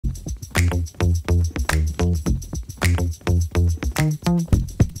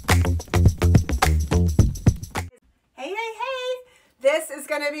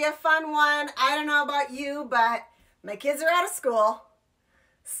be a fun one. I don't know about you, but my kids are out of school.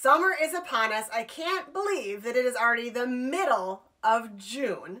 Summer is upon us. I can't believe that it is already the middle of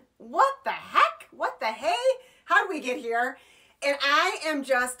June. What the heck? What the hey? How did we get here? And I am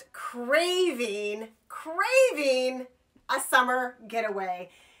just craving a summer getaway.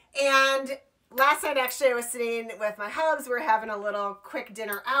 And last night, actually, I was sitting with my hubs. We were having a little quick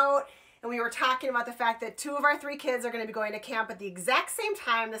dinner out, and we were talking about the fact that 2 of our 3 kids are going to be going to camp at the exact same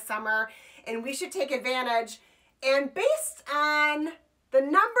time this summer, and we should take advantage. And based on the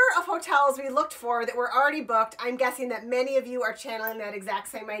number of hotels we looked for that were already booked, I'm guessing that many of you are channeling that exact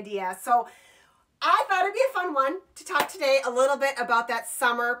same idea. So I thought it'd be a fun one to talk today a little bit about that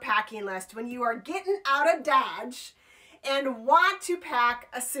summer packing list. When you are getting out of Dodge and want to pack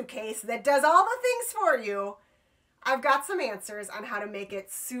a suitcase that does all the things for you, I've got some answers on how to make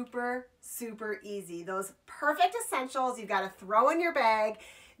it super, super easy. Those perfect essentials you've got to throw in your bag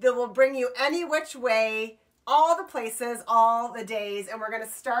that will bring you any which way, all the places, all the days. And we're going to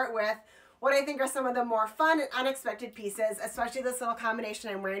start with what I think are some of the more fun and unexpected pieces, especially this little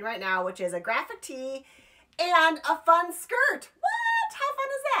combination I'm wearing right now, which is a graphic tee and a fun skirt. What? How fun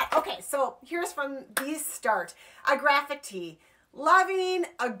is that? Okay, so here's from the start. A graphic tee. Loving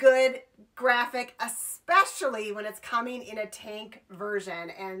a good graphic, especially when it's coming in a tank version,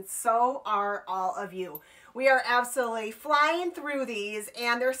 and so are all of you. We are absolutely flying through these,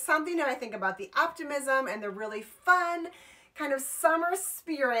 and there's something that I think about the optimism and the really fun kind of summer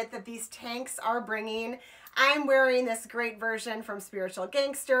spirit that these tanks are bringing. I'm wearing this great version from Spiritual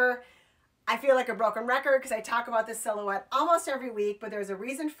Gangster. I feel like a broken record because I talk about this silhouette almost every week, but there's a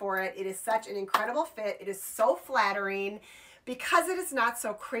reason for it. It is such an incredible fit. It is so flattering because it is not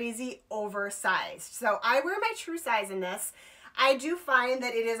so crazy oversized. So I wear my true size in this. I do find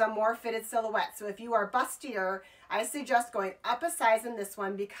that it is a more fitted silhouette. So if you are bustier, I suggest going up a size in this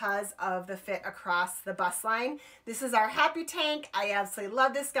one because of the fit across the bust line. This is our happy tank. I absolutely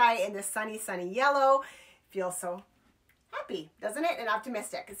love this guy in this sunny, sunny yellow. Feels so happy, doesn't it? And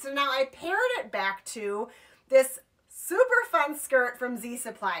optimistic. So now I paired it back to this super fun skirt from Z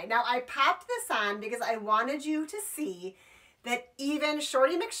Supply. Now I popped this on because I wanted you to see that even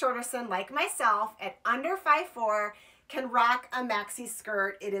Shorty McShorterson like myself at under 5'4" can rock a maxi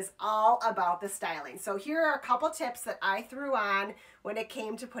skirt. It is all about the styling. So here are a couple tips that I threw on when it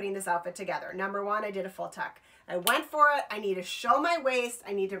came to putting this outfit together. Number one, I did a full tuck. I went for it. I need to show my waist.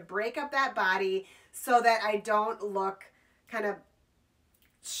 I need to break up that body so that I don't look kind of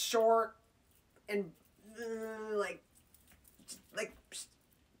short and like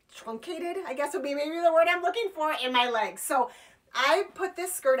truncated, I guess would be maybe the word I'm looking for, in my legs. So I put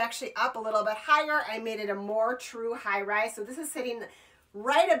this skirt actually up a little bit higher. I made it a more true high rise. So this is sitting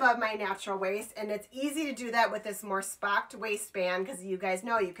right above my natural waist, and it's easy to do that with this more spocked waistband because you guys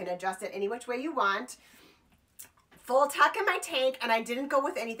know you can adjust it any which way you want. Full tuck in my tank, and I didn't go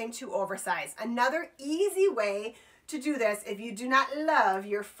with anything too oversized. Another easy way to do this if you do not love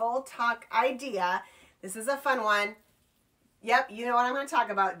your full tuck idea, this is a fun one. Yep, you know what I'm going to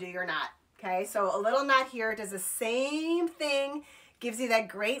talk about, do you or not? Okay, so a little knot here does the same thing, gives you that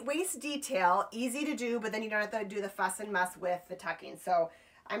great waist detail, easy to do, but then you don't have to do the fuss and muss with the tucking. So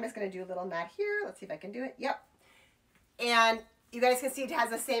I'm just going to do a little knot here. Let's see if I can do it. Yep. And you guys can see it has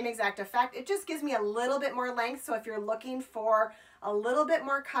the same exact effect. It just gives me a little bit more length. So if you're looking for a little bit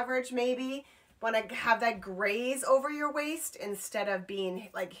more coverage, maybe want to have that graze over your waist instead of being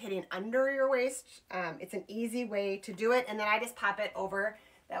like hitting under your waist, it's an easy way to do it. And then I just pop it over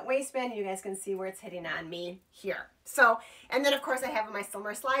that waistband, and you guys can see where it's hitting on me here. So, and then of course I have my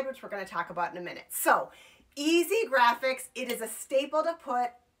slimmer slide, which we're going to talk about in a minute. So, easy graphics. It is a staple to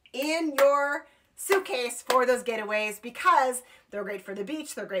put in your suitcase for those getaways because they're great for the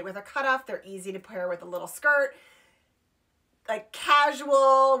beach. They're great with a cutoff. They're easy to pair with a little skirt. Like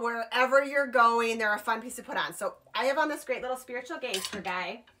casual, wherever you're going, they're a fun piece to put on. So I have on this great little Spiritual Gangster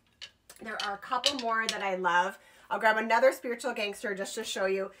guy. There are a couple more that I love. I'll grab another Spiritual Gangster just to show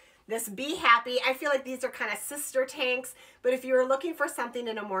you this Be Happy. I feel like these are kind of sister tanks, but if you're looking for something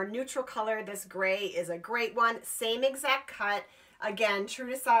in a more neutral color, this gray is a great one. Same exact cut. Again, true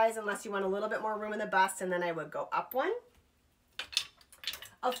to size unless you want a little bit more room in the bust, and then I would go up one.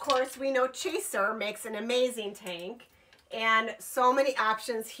 Of course, we know Chaser makes an amazing tank, and so many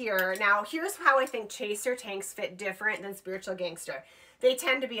options here. Now, here's how I think Chaser tanks fit different than Spiritual Gangster. They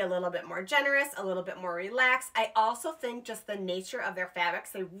tend to be a little bit more generous, a little bit more relaxed. I also think just the nature of their fabrics,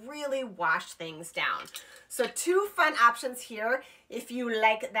 they really wash things down. So 2 fun options here. If you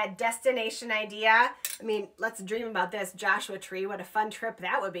like that destination idea, I mean, let's dream about this. Joshua Tree, what a fun trip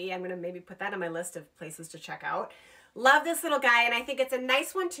that would be. I'm gonna maybe put that on my list of places to check out. Love this little guy, and I think it's a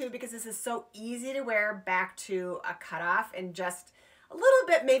nice one too because this is so easy to wear back to a cutoff and just a little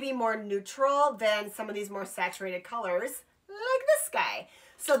bit maybe more neutral than some of these more saturated colors like this guy.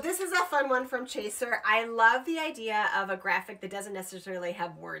 So this is a fun one from Chaser. I love the idea of a graphic that doesn't necessarily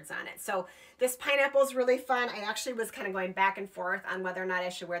have words on it. So this pineapple is really fun. I actually was kind of going back and forth on whether or not I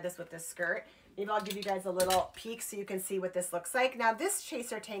should wear this with this skirt. Maybe I'll give you guys a little peek so you can see what this looks like. Now this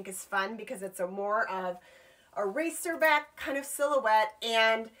Chaser tank is fun because it's a more of a racerback kind of silhouette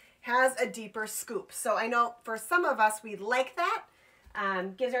and has a deeper scoop. So I know for some of us, we like that.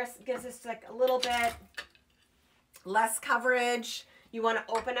 Gives us like a little bit less coverage. You want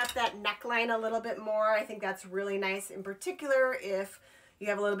to open up that neckline a little bit more. I think that's really nice, in particular if you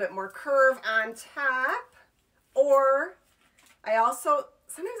have a little bit more curve on top. Or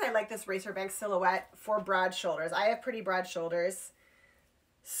sometimes I like this racerback silhouette for broad shoulders. I have pretty broad shoulders,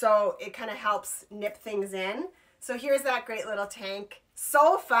 so it kind of helps nip things in. So here's that great little tank.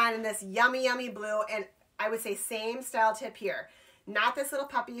 So fun in this yummy, yummy blue. And I would say same style tip here. Not this little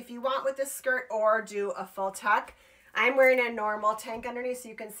puppy if you want with this skirt, or do a full tuck. I'm wearing a normal tank underneath so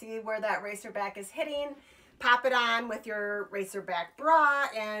you can see where that racerback is hitting. Pop it on with your racerback bra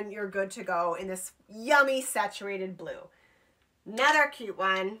and you're good to go in this yummy saturated blue. Another cute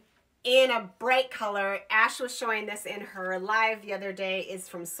one in a bright color. Ash was showing this in her live the other day, is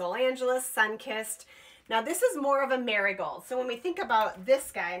from Soul Angeles, Sunkissed. Now this is more of a marigold. So when we think about this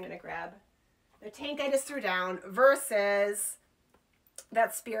guy, I'm going to grab the tank I just threw down versus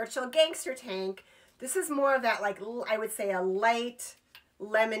that Spiritual Gangster tank. This is more of that, like, I would say a light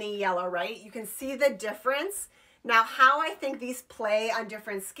lemony yellow, right? You can see the difference. Now, how I think these play on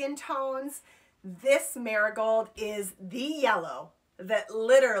different skin tones, this marigold is the yellow that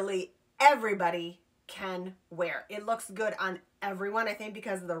literally everybody can wear. It looks good on everyone, I think,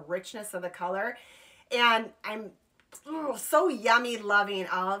 because of the richness of the color. And I'm so yummy loving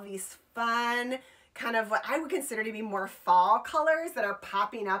all of these fun, kind of what I would consider to be more fall colors that are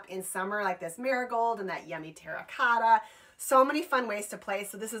popping up in summer, like this marigold and that yummy terracotta. So many fun ways to play.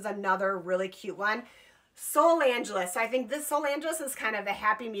 So this is another really cute one. Soul Angeles. So I think this Soul Angeles is kind of the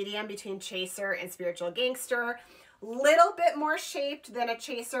happy medium between Chaser and Spiritual Gangster. Little bit more shaped than a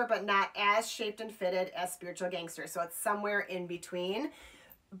Chaser, but not as shaped and fitted as Spiritual Gangster. So it's somewhere in between.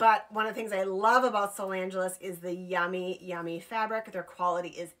 But one of the things I love about Soul Angeles is the yummy, yummy fabric. Their quality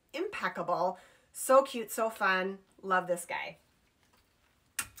is impeccable. So cute, so fun. Love this guy.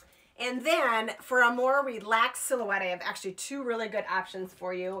 And then for a more relaxed silhouette, I have actually two really good options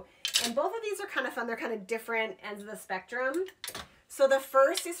for you. And both of these are kind of fun. They're kind of different ends of the spectrum. So the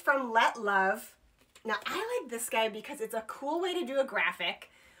first is from Let Love. Now I like this guy because it's a cool way to do a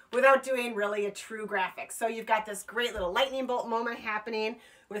graphic without doing really a true graphic. So you've got this great little lightning bolt moment happening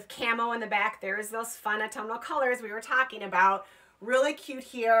with camo in the back. There's those fun autumnal colors we were talking about. Really cute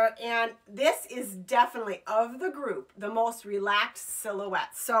here, and this is definitely, of the group, the most relaxed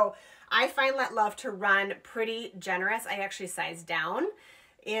silhouette. So I find Let Love to run pretty generous. I actually size down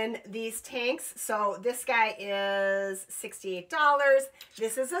in these tanks. So this guy is $68.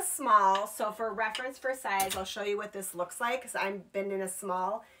 This is a small, so for reference for size, I'll show you what this looks like because I've been in a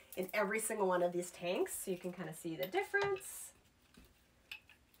small in every single one of these tanks, so you can kind of see the difference.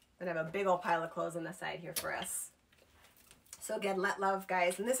 And I have a big old pile of clothes on the side here for us. So again, Let Love,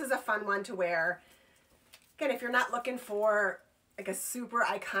 guys. And this is a fun one to wear. Again, if you're not looking for like a super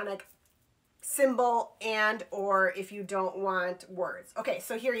iconic symbol and or if you don't want words. Okay,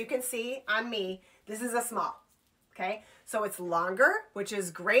 so here you can see on me, this is a small. Okay, so it's longer, which is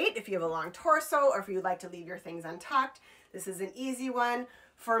great if you have a long torso or if you'd like to leave your things untucked. This is an easy one.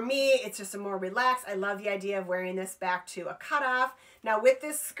 For me, it's just a more relaxed. I love the idea of wearing this back to a cutoff. Now with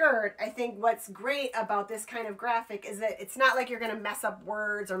this skirt, I think what's great about this kind of graphic is that it's not like you're gonna mess up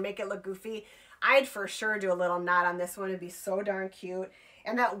words or make it look goofy. I'd for sure do a little knot on this one. It'd be so darn cute.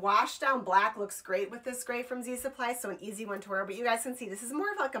 And that wash down black looks great with this gray from Z Supply, so an easy one to wear. But you guys can see this is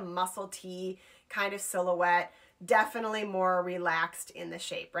more of like a muscle tee kind of silhouette. Definitely more relaxed in the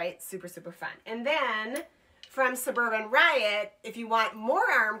shape, right? Super, super fun. And then from Suburban Riot, if you want more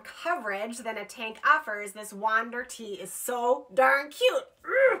arm coverage than a tank offers, this Wander tee is so darn cute.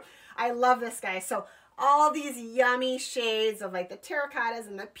 I love this guy. So all these yummy shades of like the terracottas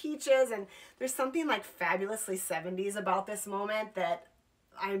and the peaches, and there's something like fabulously 70s about this moment that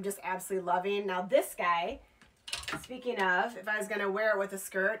I'm just absolutely loving. Now this guy, speaking of, if I was gonna wear it with a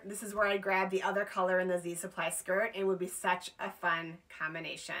skirt, this is where I'd grab the other color in the Z Supply skirt. It would be such a fun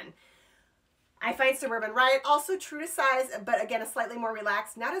combination. I find Suburban Riot also true to size, but again, a slightly more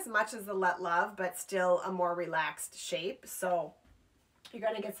relaxed, not as much as the Let Love, but still a more relaxed shape. So you're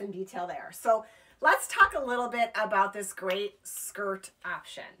gonna get some detail there. So let's talk a little bit about this great skirt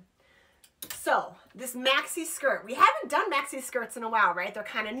option. So this maxi skirt, we haven't done maxi skirts in a while, right? They're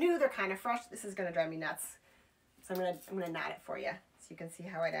kind of new, they're kind of fresh. This is gonna drive me nuts. So I'm gonna knot it for you so you can see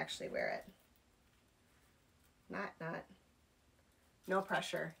how I'd actually wear it. Knot, knot. No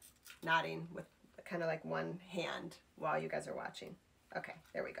pressure, knotting with kind of like one hand while you guys are watching. Okay,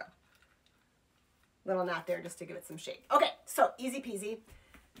 there we go. Little knot there just to give it some shape. Okay, so easy peasy.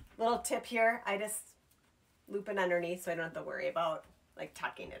 Little tip here, I just loop it underneath so I don't have to worry about like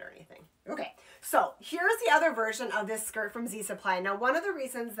tucking it or anything. Okay, so here's the other version of this skirt from Z Supply. Now, one of the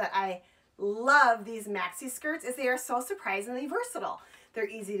reasons that I love these maxi skirts is they are so surprisingly versatile. They're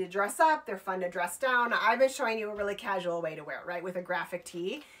easy to dress up, they're fun to dress down. Now, I've been showing you a really casual way to wear it, right, with a graphic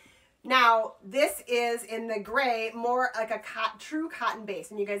tee. Now, this is in the gray, more like a true cotton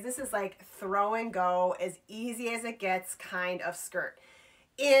base. And you guys, this is like throw and go, as easy as it gets kind of skirt.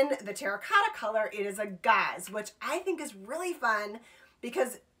 In the terracotta color, it is a gauze, which I think is really fun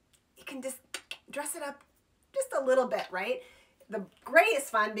because you can just dress it up just a little bit, right? The gray is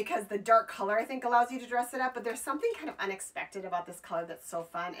fun because the dark color, I think, allows you to dress it up, but there's something kind of unexpected about this color that's so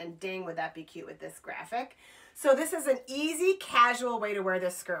fun, and dang, would that be cute with this graphic. So this is an easy, casual way to wear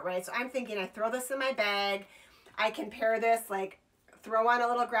this skirt, right? So I'm thinking I throw this in my bag. I can pair this, like, throw on a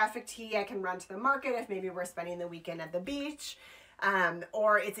little graphic tee. I can run to the market if maybe we're spending the weekend at the beach.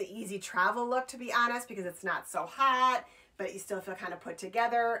 Or it's an easy travel look, to be honest, because it's not so hot, but you still feel kind of put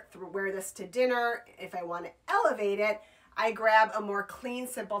together. Wear this to dinner. If I want to elevate it, I grab a more clean,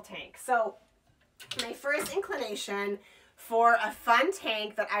 simple tank. So my first inclination for a fun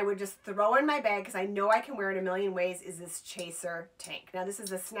tank that I would just throw in my bag, because I know I can wear it a million ways, is this Chaser tank. Now, this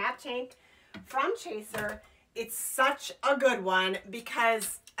is a snap tank from Chaser. It's such a good one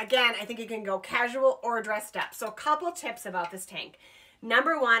because, again, I think you can go casual or dressed up. So a couple tips about this tank.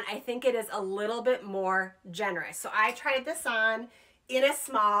 Number one, I think it is a little bit more generous. So I tried this on in a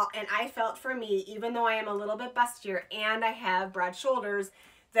small, and I felt for me, even though I am a little bit bustier and I have broad shoulders,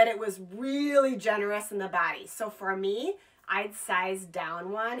 that it was really generous in the body. So for me, I'd size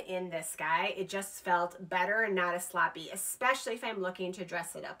down one in this guy. It just felt better and not as sloppy, especially if I'm looking to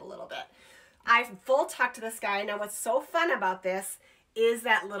dress it up a little bit. I full tucked this guy. Now, what's so fun about this is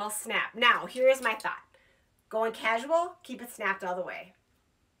that little snap. Now, here's my thought. Going casual, keep it snapped all the way.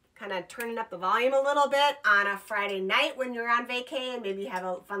 Kind of turning up the volume a little bit on a Friday night when you're on vacay and maybe you have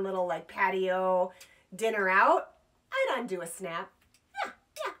a fun little like patio dinner out. I'd undo a snap.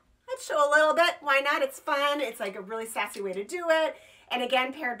 I'd show a little bit. Why not? It's fun. It's like a really sassy way to do it. And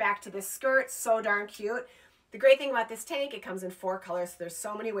again, paired back to this skirt, so darn cute. The great thing about this tank, it comes in 4 colors. So there's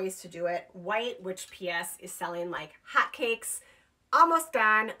so many ways to do it. White, which PS is selling like hotcakes. Almost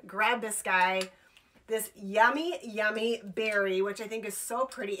done. Grab this guy. This yummy, yummy berry, which I think is so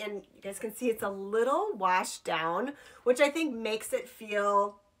pretty. And you guys can see it's a little washed down, which I think makes it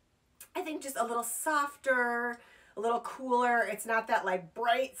feel, I think, just a little softer, a little cooler. It's not that like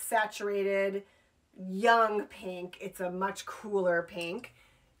bright, saturated, young pink. It's a much cooler pink.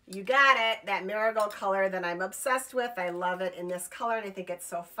 You got it. That marigold color that I'm obsessed with. I love it in this color, and I think it's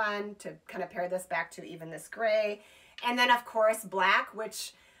so fun to kind of pair this back to even this gray. And then, of course, black,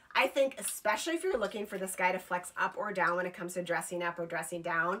 which I think, especially if you're looking for this guy to flex up or down when it comes to dressing up or dressing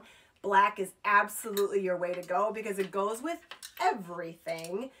down, black is absolutely your way to go because it goes with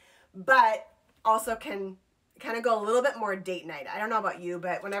everything, but also can kind of go a little bit more date night. I don't know about you,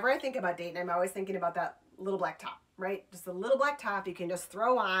 but whenever I think about date night, I'm always thinking about that little black top, right? Just a little black top you can just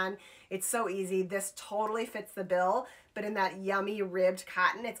throw on. It's so easy. This totally fits the bill, but in that yummy ribbed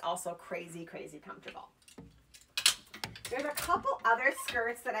cotton, it's also crazy, crazy comfortable. There's a couple other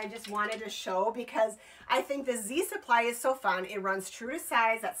skirts that I just wanted to show because I think the Z Supply is so fun. It runs true to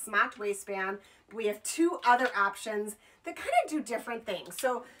size, that smocked waistband. We have 2 other options that kind of do different things.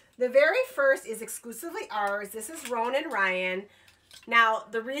 So the very first is exclusively ours. This is Roan and Ryan. Now,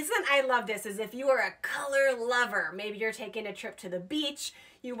 the reason I love this is if you are a color lover, maybe you're taking a trip to the beach,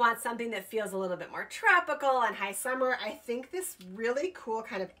 you want something that feels a little bit more tropical and high summer, I think this really cool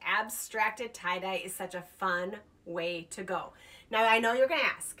kind of abstracted tie-dye is such a fun way to go. Now, I know you're going to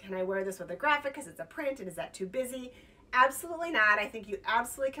ask, can I wear this with a graphic because it's a print and is that too busy? Absolutely not. I think you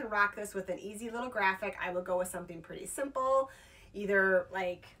absolutely can rock this with an easy little graphic. I will go with something pretty simple, either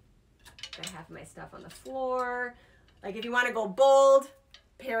like, I have my stuff on the floor. Like if you want to go bold,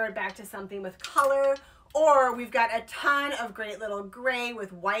 pair it back to something with color, or we've got a ton of great little gray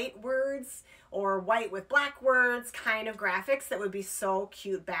with white words or white with black words kind of graphics that would be so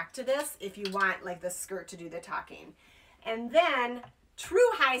cute back to this if you want like the skirt to do the talking. And then true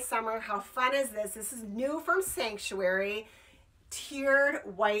high summer, how fun is this? This is new from Sanctuary. tiered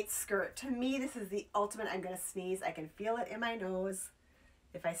white skirt. To me, this is the ultimate. I'm going to sneeze. I can feel it in my nose.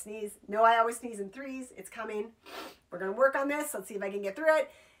 If I sneeze, no, I always sneeze in threes. It's coming. We're going to work on this. Let's see if I can get through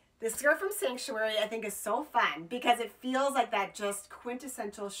it. This skirt from Sanctuary I think is so fun because it feels like that just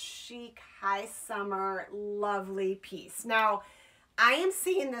quintessential chic, high summer, lovely piece. Now, I am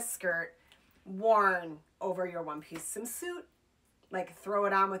seeing this skirt worn over your one-piece swimsuit, like throw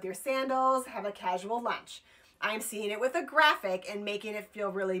it on with your sandals, have a casual lunch. I'm seeing it with a graphic and making it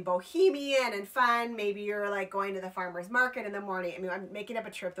feel really bohemian and fun. Maybe you're like going to the farmer's market in the morning. I mean, I'm making up a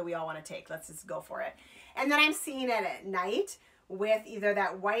trip that we all want to take. Let's just go for it. And then I'm seeing it at night with either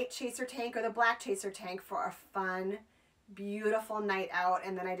that white chaser tank or the black chaser tank for a fun, beautiful night out.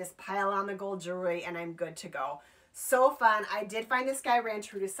 And then I just pile on the gold jewelry and I'm good to go. So fun. I did find this guy ran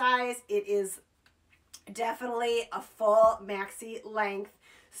true to size. It is definitely a full maxi length.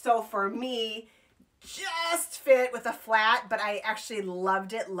 So for me, just fit with a flat, but I actually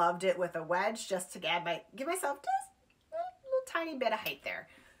loved it with a wedge just to give myself just a little tiny bit of height there.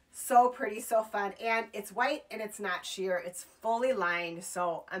 So pretty, so fun, and it's white and it's not sheer. It's fully lined,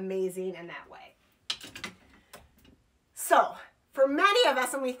 so amazing in that way. So for many of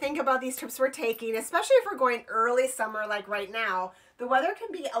us, when we think about these trips we're taking, especially if we're going early summer like right now, the weather can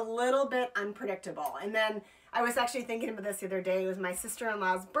be a little bit unpredictable. And then I was actually thinking about this the other day. It was my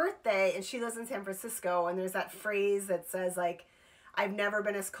sister-in-law's birthday, and she lives in San Francisco, and there's that phrase that says, like, I've never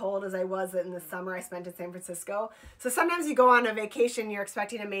been as cold as I was in the summer I spent in San Francisco. So sometimes you go on a vacation, you're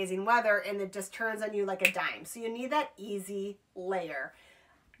expecting amazing weather, and it just turns on you like a dime. So you need that easy layer.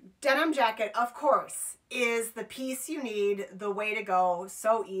 Denim jacket, of course, is the piece you need, the way to go,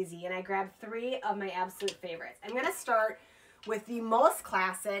 so easy. And I grabbed 3 of my absolute favorites. I'm going to start with the most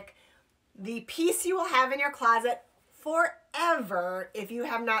classic, the piece you will have in your closet forever if you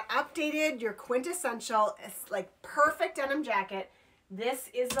have not updated your quintessential, like, perfect denim jacket. This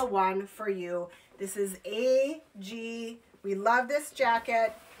is the one for you. This is AG. We love this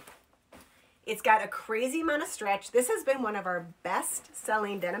jacket. It's got a crazy amount of stretch. This has been one of our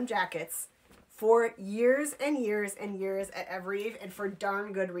best-selling denim jackets for years and years and years at Evereve, and for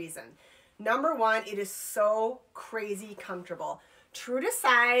darn good reason. Number one, it is so crazy comfortable. True to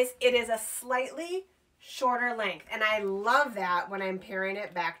size, it is a slightly shorter length, and I love that when I'm pairing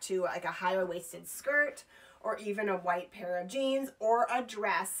it back to like a higher waisted skirt or even a white pair of jeans or a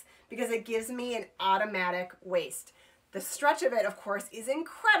dress, because it gives me an automatic waist. The stretch of it, of course, is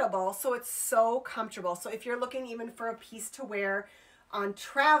incredible, so it's so comfortable. So if you're looking even for a piece to wear on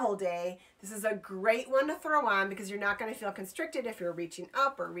travel day, this is a great one to throw on because you're not going to feel constricted if you're reaching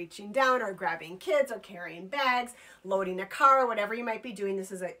up or reaching down or grabbing kids or carrying bags, loading a car, whatever you might be doing.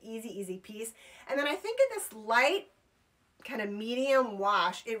 This is an easy, easy piece. And then I think in this light kind of medium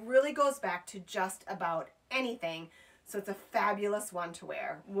wash, it really goes back to just about anything. So it's a fabulous one to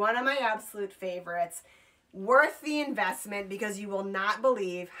wear. One of my absolute favorites. Worth the investment because you will not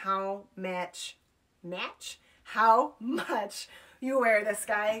believe how much you wear this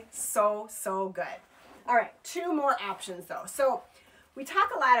guy. So, so good. All right, 2 more options though. So we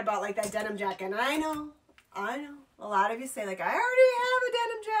talk a lot about like that denim jacket, and I know, a lot of you say like, I already have a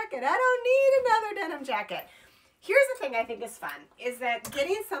denim jacket. I don't need another denim jacket. Here's the thing I think is fun, is that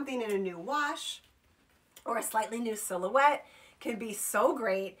getting something in a new wash or a slightly new silhouette can be so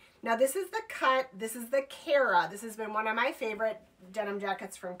great. Now this is the Cut, this is the Cara. This has been one of my favorite denim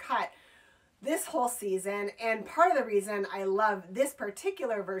jackets from Cut this whole season, and part of the reason I love this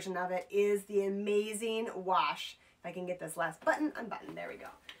particular version of it is the amazing wash. If I can get this last button unbuttoned, there we go.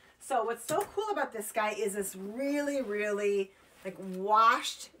 So what's so cool about this guy is this really, really like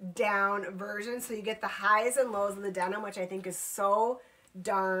washed down version, so you get the highs and lows of the denim, which I think is so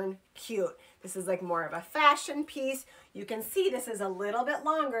darn cute. This is like more of a fashion piece. You can see this is a little bit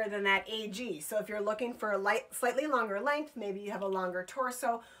longer than that AG. So if you're looking for a slightly longer length, maybe you have a longer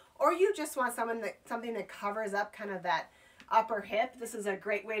torso, or you just want something that covers up kind of that upper hip, this is a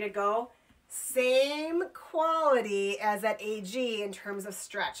great way to go. Same quality as that AG in terms of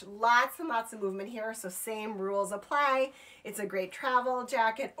stretch. Lots and lots of movement here, so same rules apply. It's a great travel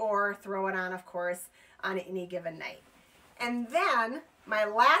jacket, or throw it on, of course, on any given night. And then my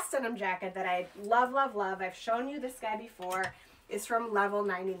last denim jacket that I love, love, love, I've shown you this guy before, is from Level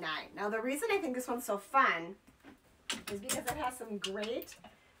 99. Now the reason I think this one's so fun is because it has some great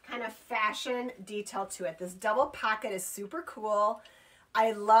kind of fashion detail to it. This double pocket is super cool.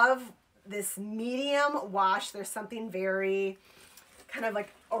 I love this medium wash. There's something very kind of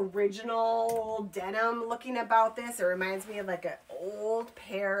like original denim looking about this. It reminds me of like an old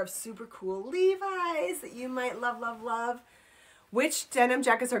pair of super cool Levi's that you might love, love, love. Which denim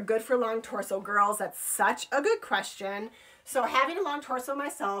jackets are good for long torso girls? That's such a good question. So having a long torso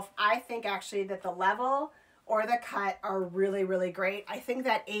myself, I think actually that the level or the cut are really, really great. I think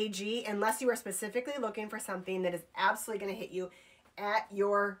that AG, unless you are specifically looking for something that is absolutely going to hit you at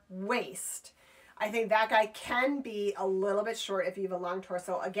your waist, I think that guy can be a little bit short if you have a long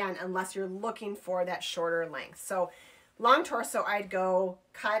torso, again, unless you're looking for that shorter length. So long torso, I'd go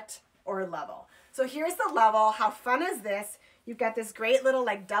cut or level. So here's the level. How fun is this? You've got this great little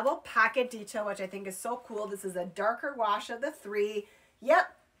like double pocket detail, which I think is so cool. This is a darker wash of the 3.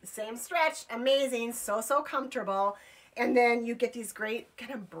 Yep, same stretch, amazing, so comfortable. And then you get these great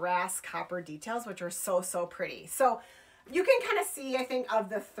kind of brass copper details, which are so pretty. So you can kind of see, I think, of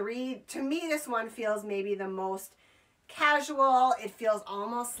the 3, to me, this one feels maybe the most casual. It feels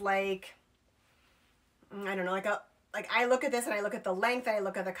almost like, I don't know, like I look at this and I look at the length and I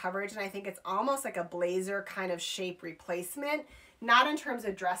look at the coverage and I think it's almost like a blazer kind of shape replacement, not in terms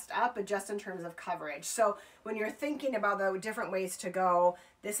of dressed up, but just in terms of coverage. So when you're thinking about the different ways to go,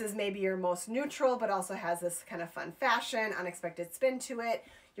 this is maybe your most neutral, but also has this kind of fun fashion, unexpected spin to it.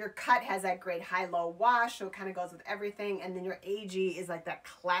 Your cut has that great high-low wash, so it kind of goes with everything. And then your AG is like that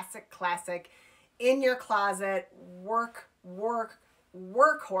classic in your closet workhorse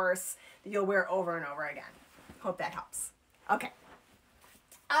that you'll wear over and over again. Hope that helps. Okay.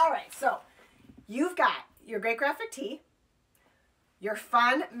 All right, so you've got your great graphic tee, your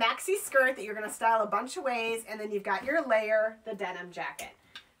fun maxi skirt that you're going to style a bunch of ways, and then you've got your layer, the denim jacket.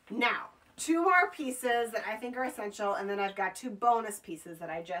 Now, 2 more pieces that I think are essential, and then I've got 2 bonus pieces that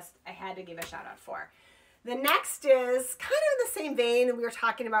I had to give a shout out for. The next is kind of in the same vein that we were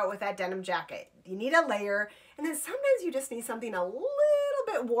talking about with that denim jacket. You need a layer, and then sometimes you just need something a little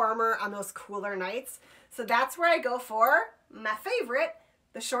bit warmer on those cooler nights. So that's where I go for my favorite,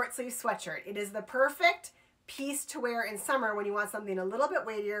 the short sleeve sweatshirt. It is the perfect piece to wear in summer when you want something a little bit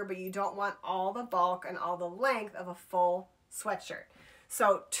weightier, but you don't want all the bulk and all the length of a full sweatshirt.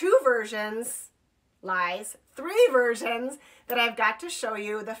 So 2 versions, 3 versions that I've got to show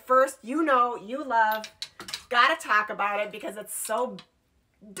you. The first, you know, you love, gotta talk about it because it's so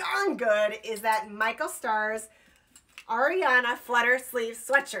darn good, is that Michael Stars Ariana Flutter Sleeve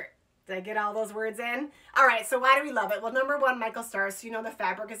Sweatshirt. Did I get all those words in? All right, so why do we love it? Well, number 1, Michael Stars, so you know the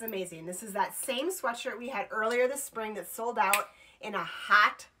fabric is amazing. This is that same sweatshirt we had earlier this spring that sold out in a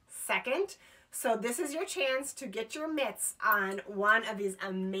hot second. So this is your chance to get your mitts on one of these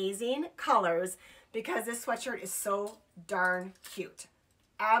amazing colors because this sweatshirt is so darn cute.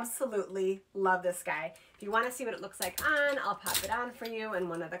 Absolutely love this guy. If you want to see what it looks like on, I'll pop it on for you in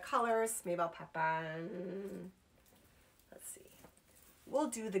one of the colors. Maybe I'll pop on, let's see. We'll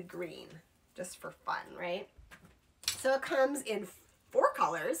do the green just for fun, right? So it comes in 4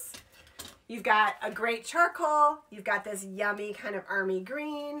 colors. You've got a great charcoal. You've got this yummy kind of army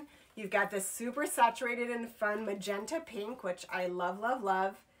green. You've got this super saturated and fun magenta pink, which I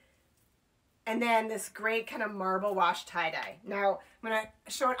love. And then this great kind of marble wash tie-dye. Now, I'm going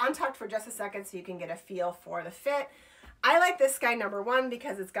to show it untucked for just a second so you can get a feel for the fit. I like this guy, number 1,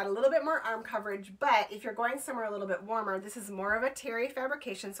 because it's got a little bit more arm coverage, but if you're going somewhere a little bit warmer, this is more of a terry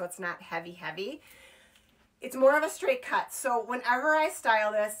fabrication, so it's not heavy. It's more of a straight cut. So whenever I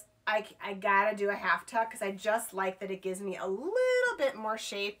style this, I gotta do a half tuck because I just like that it gives me a little bit more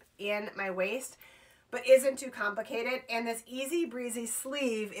shape in my waist, but isn't too complicated. And this easy breezy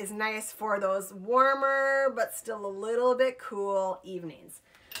sleeve is nice for those warmer, but still a little bit cool evenings.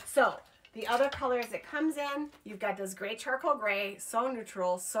 So the other colors it comes in, you've got this great charcoal gray, so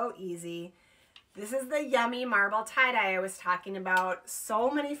neutral, so easy. This is the yummy marble tie-dye I was talking about. So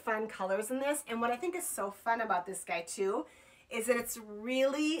many fun colors in this. And what I think is so fun about this guy too is that it's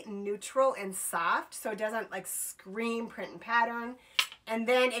really neutral and soft, so it doesn't like scream print and pattern. And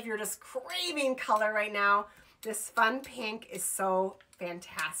then if you're just craving color right now, this fun pink is so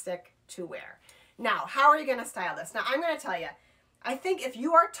fantastic to wear. Now, how are you gonna style this? Now, I'm gonna tell you, I think if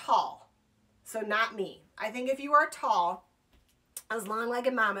you are tall, so not me, I think if you are tall, as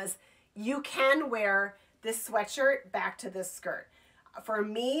long-legged mamas, you can wear this sweatshirt back to this skirt. For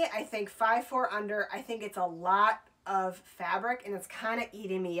me, I think 5'4" under, I think it's a lot of fabric and it's kind of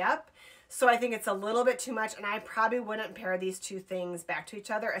eating me up. So I think it's a little bit too much and I probably wouldn't pair these 2 things back to each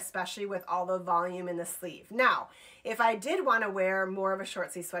other, especially with all the volume in the sleeve. Now, if I did want to wear more of a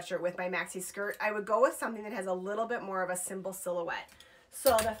short sleeve sweatshirt with my maxi skirt, I would go with something that has a little bit more of a simple silhouette.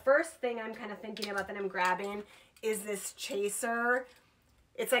 So the first thing I'm kind of thinking about that I'm grabbing is this Chaser.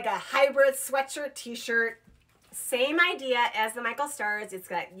 It's like a hybrid sweatshirt t-shirt. Same idea as the Michael Stars. It's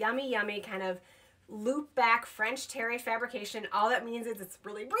got yummy kind of loop back French terry fabrication. All that means is it's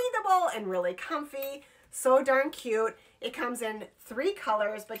really breathable and really comfy. So darn cute. It comes in 3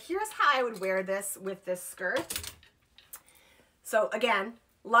 colors, but here's how I would wear this with this skirt. So again,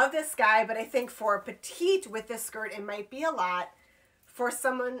 love this guy, but I think for petite with this skirt, it might be a lot. For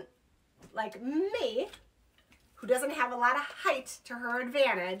someone like me, who doesn't have a lot of height to her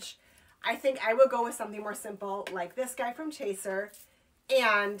advantage, I think I would go with something more simple like this guy from Chaser,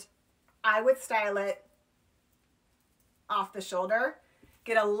 and I would style it off the shoulder.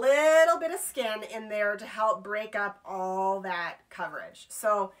 Get a little bit of skin in there to help break up all that coverage.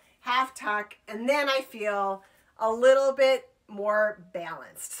 So half tuck, and then I feel a little bit more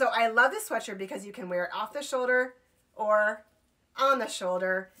balanced. So I love this sweatshirt because you can wear it off the shoulder or on the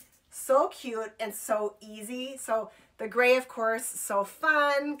shoulder. So cute and so easy. So the gray, of course, so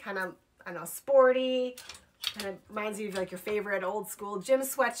fun, kind of, I don't know, sporty. Kind of reminds you of like your favorite old school gym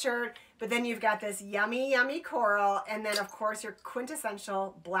sweatshirt. But then you've got this yummy, yummy coral. And then, of course, your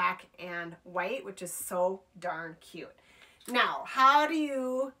quintessential black and white, which is so darn cute. Now, how do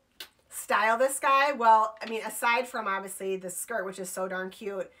you style this guy? Well, I mean, aside from obviously the skirt, which is so darn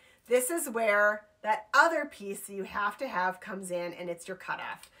cute, this is where that other piece you have to have comes in, and it's your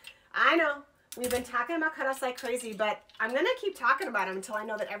cutoff. I know we've been talking about cutoffs like crazy, but I'm going to keep talking about them until I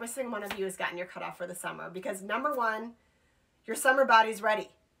know that every single one of you has gotten your cutoff for the summer. Because number one, your summer body's ready.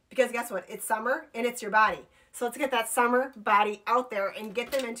 Because guess what? It's summer and it's your body. So let's get that summer body out there and get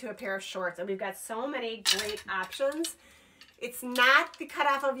them into a pair of shorts. And we've got so many great options. It's not the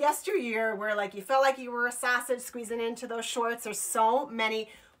cutoff of yesteryear where like you felt like you were a sausage squeezing into those shorts. There's so many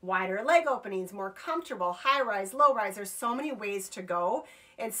wider leg openings, more comfortable, high rise, low rise. There's so many ways to go.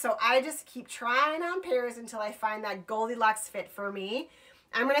 And so I just keep trying on pairs until I find that Goldilocks fit for me.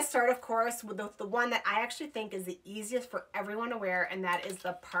 I'm going to start, of course, with the one that I actually think is the easiest for everyone to wear, and that is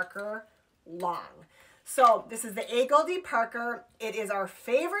the Parker Long. So this is the A. Goldie Parker. It is our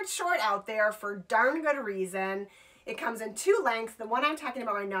favorite short out there for darn good reason. It comes in two lengths. The one I'm talking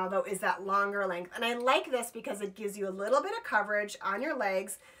about right now, though, is that longer length. And I like this because it gives you a little bit of coverage on your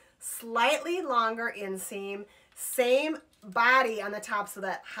legs, slightly longer inseam, same body on the top, so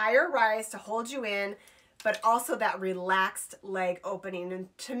that higher rise to hold you in, but also that relaxed leg opening.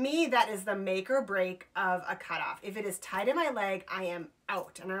 And to me, that is the make or break of a cutoff. If it is tight in my leg, I am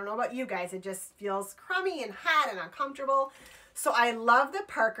out. And I don't know about you guys, it just feels crummy and hot and uncomfortable. So I love the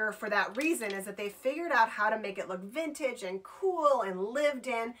Parker for that reason, is that they figured out how to make it look vintage and cool and lived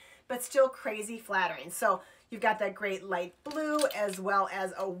in, but still crazy flattering. So you've got that great light blue as well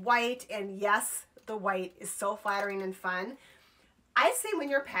as a white. And yes, the white is so flattering and fun. I say when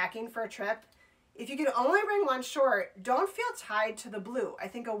you're packing for a trip, if you can only bring one short, don't feel tied to the blue. I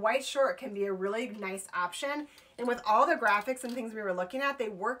think a white short can be a really nice option. And with all the graphics and things we were looking at, they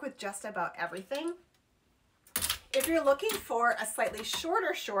work with just about everything. If you're looking for a slightly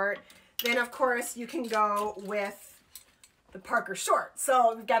shorter short, then of course you can go with the Parker short.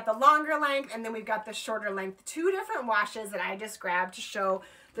 So we've got the longer length and then we've got the shorter length. Two different washes that I just grabbed to show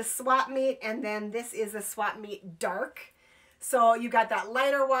the swap meet, and then this is the swap meet dark. So you got that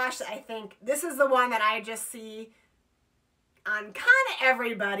lighter wash. I think this is the one that I just see on kind of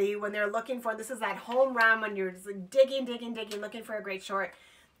everybody when they're looking for, this is that home run when you're just like digging, looking for a great short.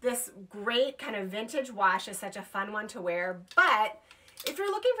 This great kind of vintage wash is such a fun one to wear. But if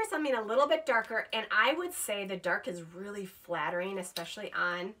you're looking for something a little bit darker, and I would say the dark is really flattering, especially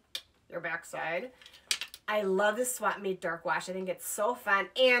on your backside. I love this swap meet dark wash. I think it's so fun.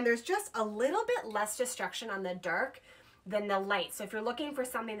 And there's just a little bit less destruction on the dark than the light. So if you're looking for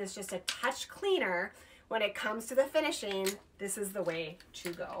something that's just a touch cleaner when it comes to the finishing, this is the way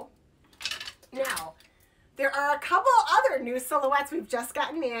to go. Now, there are a couple other new silhouettes we've just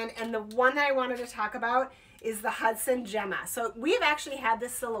gotten in, and the one that I wanted to talk about is the Hudson Gemma. So we've actually had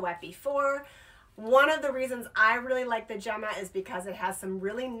this silhouette before. One of the reasons I really like the Gemma is because it has some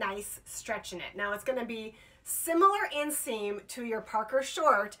really nice stretch in it. Now it's going to be similar inseam to your Parker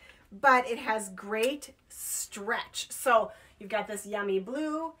short, but it has great stretch. So you've got this yummy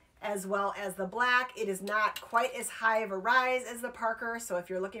blue as well as the black. It is not quite as high of a rise as the Parker, so if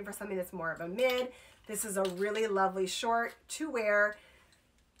you're looking for something that's more of a mid, this is a really lovely short to wear.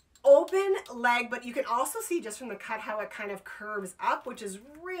 Open leg, but you can also see just from the cut how it kind of curves up, which is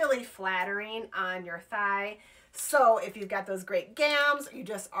really flattering on your thigh. So if you've got those great gams, you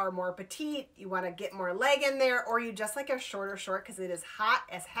just are more petite, you want to get more leg in there, or you just like a shorter short because it is hot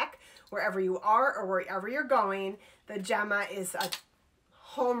as heck wherever you are or wherever you're going. The Gemma is a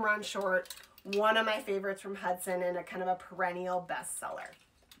home run short, one of my favorites from Hudson, and a kind of a perennial bestseller.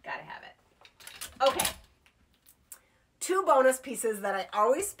 Gotta have it. Okay. Two bonus pieces that I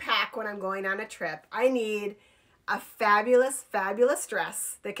always pack when I'm going on a trip. I need a fabulous, fabulous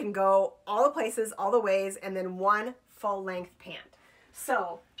dress that can go all the places, all the ways, and then one full-length pant.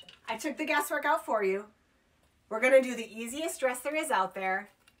 So I took the guesswork out for you. We're going to do the easiest dress there is out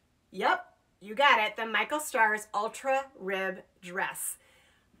there. Yep, you got it. The Michael Stars Ultra Rib Dress.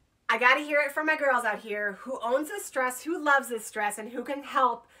 I got to hear it from my girls out here who owns this dress, who loves this dress, and who can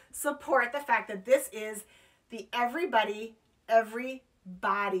help support the fact that this is the everybody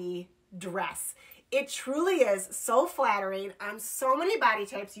dress. It truly is so flattering on so many body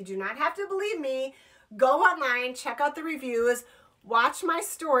types. You do not have to believe me. Go online, check out the reviews, watch my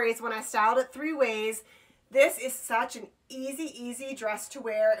stories when I styled it 3 ways. This is such an easy dress to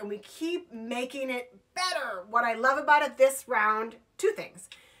wear, and we keep making it better. What I love about it this round, 2 things.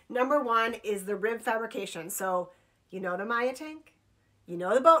 Number 1 is the rib fabrication. So, you know the Maya tank, you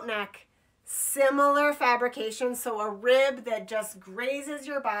know the boat neck, similar fabrication. So a rib that just grazes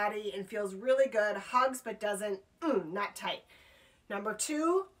your body and feels really good, hugs but doesn't, not tight. Number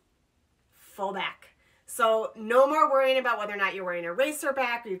 2, full back. So no more worrying about whether or not you're wearing a racer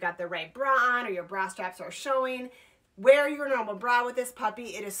back or you've got the right bra on or your bra straps are showing. Wear your normal bra with this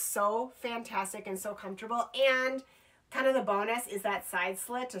puppy. It is so fantastic and so comfortable. And kind of the bonus is that side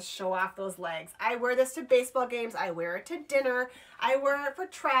slit to show off those legs. I wear this to baseball games. I wear it to dinner. I wear it for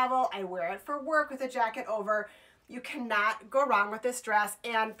travel. I wear it for work with a jacket over. You cannot go wrong with this dress.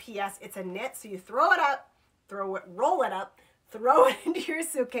 And P.S. it's a knit, so you throw it up, roll it up, throw it into your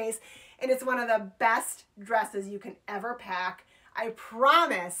suitcase, and it's one of the best dresses you can ever pack. I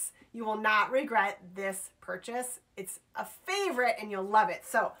promise you will not regret this purchase. It's a favorite and you'll love it.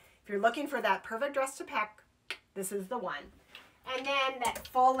 So if you're looking for that perfect dress to pack, this is the one. And then that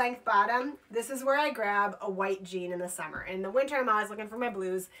full length bottom, this is where I grab a white jean in the summer. In the winter, I'm always looking for my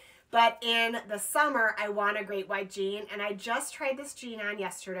blues, but in the summer, I want a great white jean. And I just tried this jean on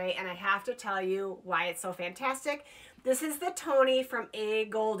yesterday, and I have to tell you why it's so fantastic. This is the Tony from A.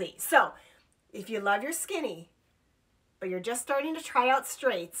 Goldie. So if you love your skinny, but you're just starting to try out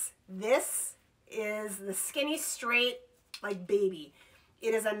straights, this is the skinny straight like baby.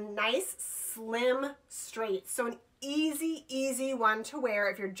 It is a nice slim straight, so an easy one to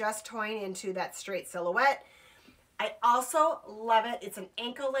wear if you're just toying into that straight silhouette. I also love it. It's an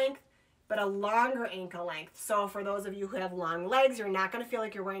ankle length, but a longer ankle length. So for those of you who have long legs, you're not going to feel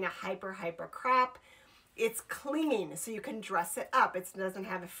like you're wearing a hyper crop. It's clean, so you can dress it up. It doesn't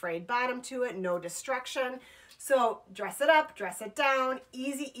have a frayed bottom to it, no destruction. So dress it up, dress it down,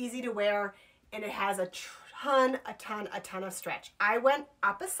 easy to wear, and it has a ton of stretch. I went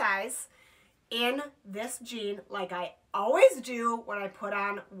up a size in this jean like I always do when I put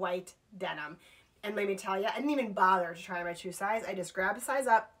on white denim. And let me tell you, I didn't even bother to try my true size. I just grabbed a size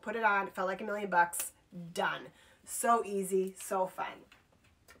up, put it on, it felt like $1,000,000, done. So easy, so fun.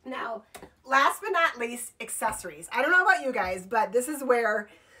 Now, last but not least, accessories. I don't know about you guys, but this is where,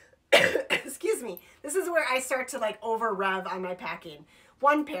 excuse me, this is where I start to like over rev on my packing.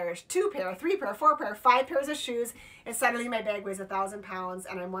 1 pair, 2 pair, 3 pair, 4 pair, 5 pairs of shoes, and suddenly my bag weighs 1,000 pounds,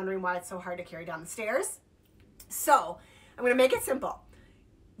 and I'm wondering why it's so hard to carry down the stairs. So I'm going to make it simple.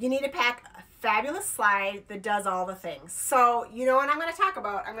 You need to pack a fabulous slide that does all the things. So you know what I'm going to talk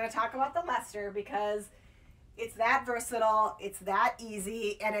about? I'm going to talk about the Lester because it's that versatile, it's that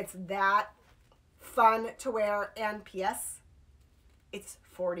easy, and it's that fun to wear. And P.S. it's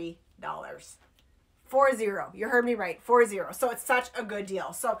 $40. 40. You heard me right. 40. So it's such a good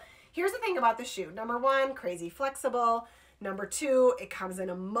deal. So here's the thing about the shoe. Number 1, crazy flexible. Number 2, it comes in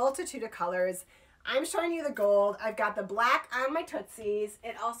a multitude of colors. I'm showing you the gold. I've got the black on my Tootsies.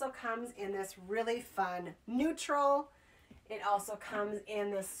 It also comes in this really fun neutral. It also comes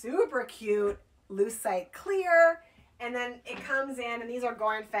in this super cute lucite clear. And then it comes in, and these are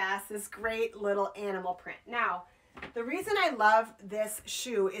going fast, this great little animal print. Now, the reason I love this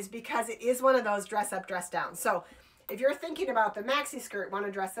shoe is because it is one of those dress up, dress down. So if you're thinking about the maxi skirt, want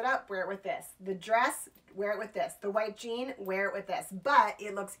to dress it up, wear it with this. The dress, wear it with this. The white jean, wear it with this. But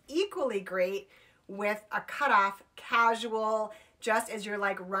it looks equally great with a cutoff, casual, just as you're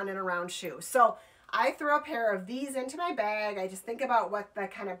like running around shoe. So I throw a pair of these into my bag. I just think about what the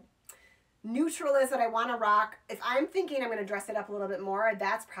kind of neutral is that I want to rock. If I'm thinking I'm going to dress it up a little bit more,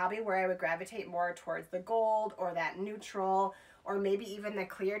 that's probably where I would gravitate more towards the gold or that neutral or maybe even the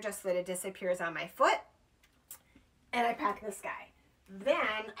clear, just so that it disappears on my foot. And I pack this guy.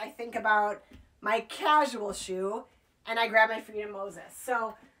 Then I think about my casual shoe and I grab my Freedom Moses.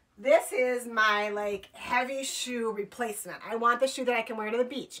 So this is my like heavy shoe replacement. I want the shoe that I can wear to the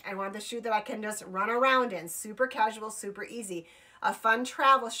beach. I want the shoe that I can just run around in. Super casual, super easy. A fun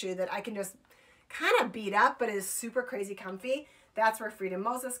travel shoe that I can just kind of beat up, but is super crazy comfy. That's where Freedom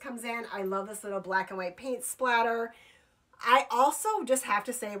Moses comes in. I love this little black and white paint splatter. I also just have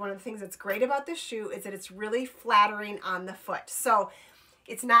to say one of the things that's great about this shoe is that it's really flattering on the foot. So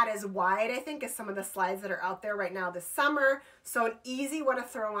It's not as wide, I think, as some of the slides that are out there right now this summer. So an easy one to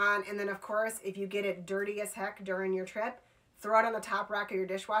throw on. And then, of course, if you get it dirty as heck during your trip, throw it on the top rack of your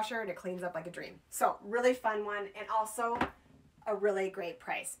dishwasher and it cleans up like a dream. So really fun one, and also a really great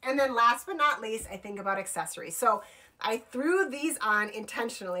price. And then last but not least, I think about accessories. So I threw these on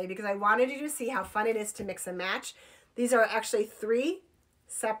intentionally because I wanted you to see how fun it is to mix and match. These are actually 3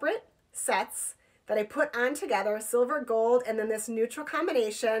 separate sets that I put on together, silver, gold, and then this neutral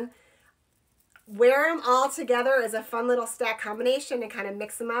combination. Wear them all together as a fun little stack combination and kind of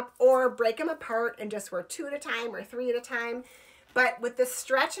mix them up, or break them apart and just wear 2 at a time or 3 at a time. But with this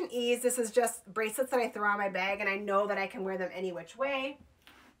stretch and ease, this is just bracelets that I throw on my bag, and I know that I can wear them any which way.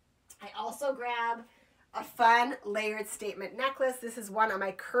 I also grab a fun layered statement necklace. This is one of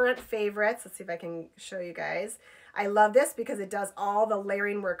my current favorites. Let's see if I can show you guys. I love this because it does all the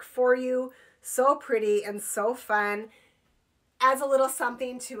layering work for you. So pretty and so fun. Adds a little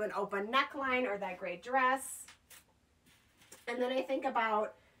something to an open neckline or that great dress. And then I think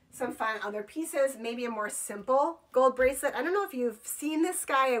about some fun other pieces, maybe a more simple gold bracelet. I don't know if you've seen this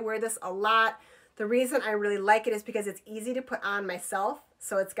guy. I wear this a lot. The reason I really like it is because it's easy to put on myself.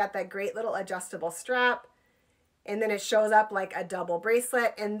 So it's got that great little adjustable strap, and then it shows up like a double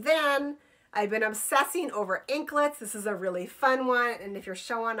bracelet. And then I've been obsessing over anklets. This is a really fun one. And if you're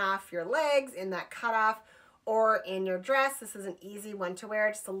showing off your legs in that cutoff or in your dress, this is an easy one to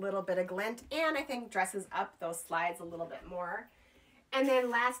wear, just a little bit of glint. And I think dresses up those slides a little bit more. And then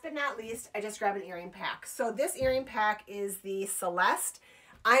last but not least, I just grabbed an earring pack. So this earring pack is the Celeste.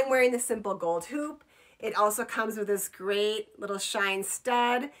 I'm wearing the simple gold hoop. It also comes with this great little shine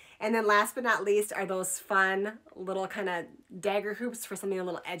stud. And then last but not least are those fun little kind of dagger hoops for something a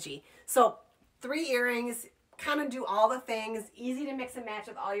little edgy. So 3 earrings, kind of do all the things, easy to mix and match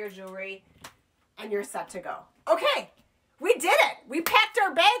with all your jewelry, and you're set to go. Okay, we did it. We packed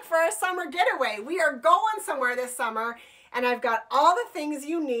our bag for our summer getaway. We are going somewhere this summer, and I've got all the things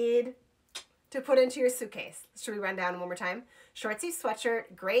you need to put into your suitcase. Should we run down one more time? Short sleeve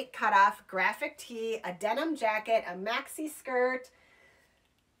sweatshirt, great cutoff, graphic tee, a denim jacket, a maxi skirt,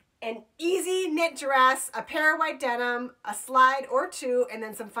 an easy knit dress, a pair of white denim, a slide or 2, and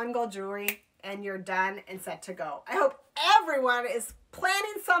then some fun gold jewelry, and you're done and set to go. I hope everyone is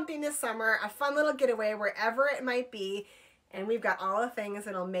planning something this summer, a fun little getaway wherever it might be, and we've got all the things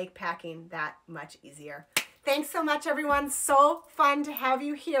that'll make packing that much easier. Thanks so much, everyone. So fun to have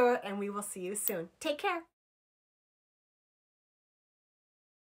you here, and we will see you soon. Take care.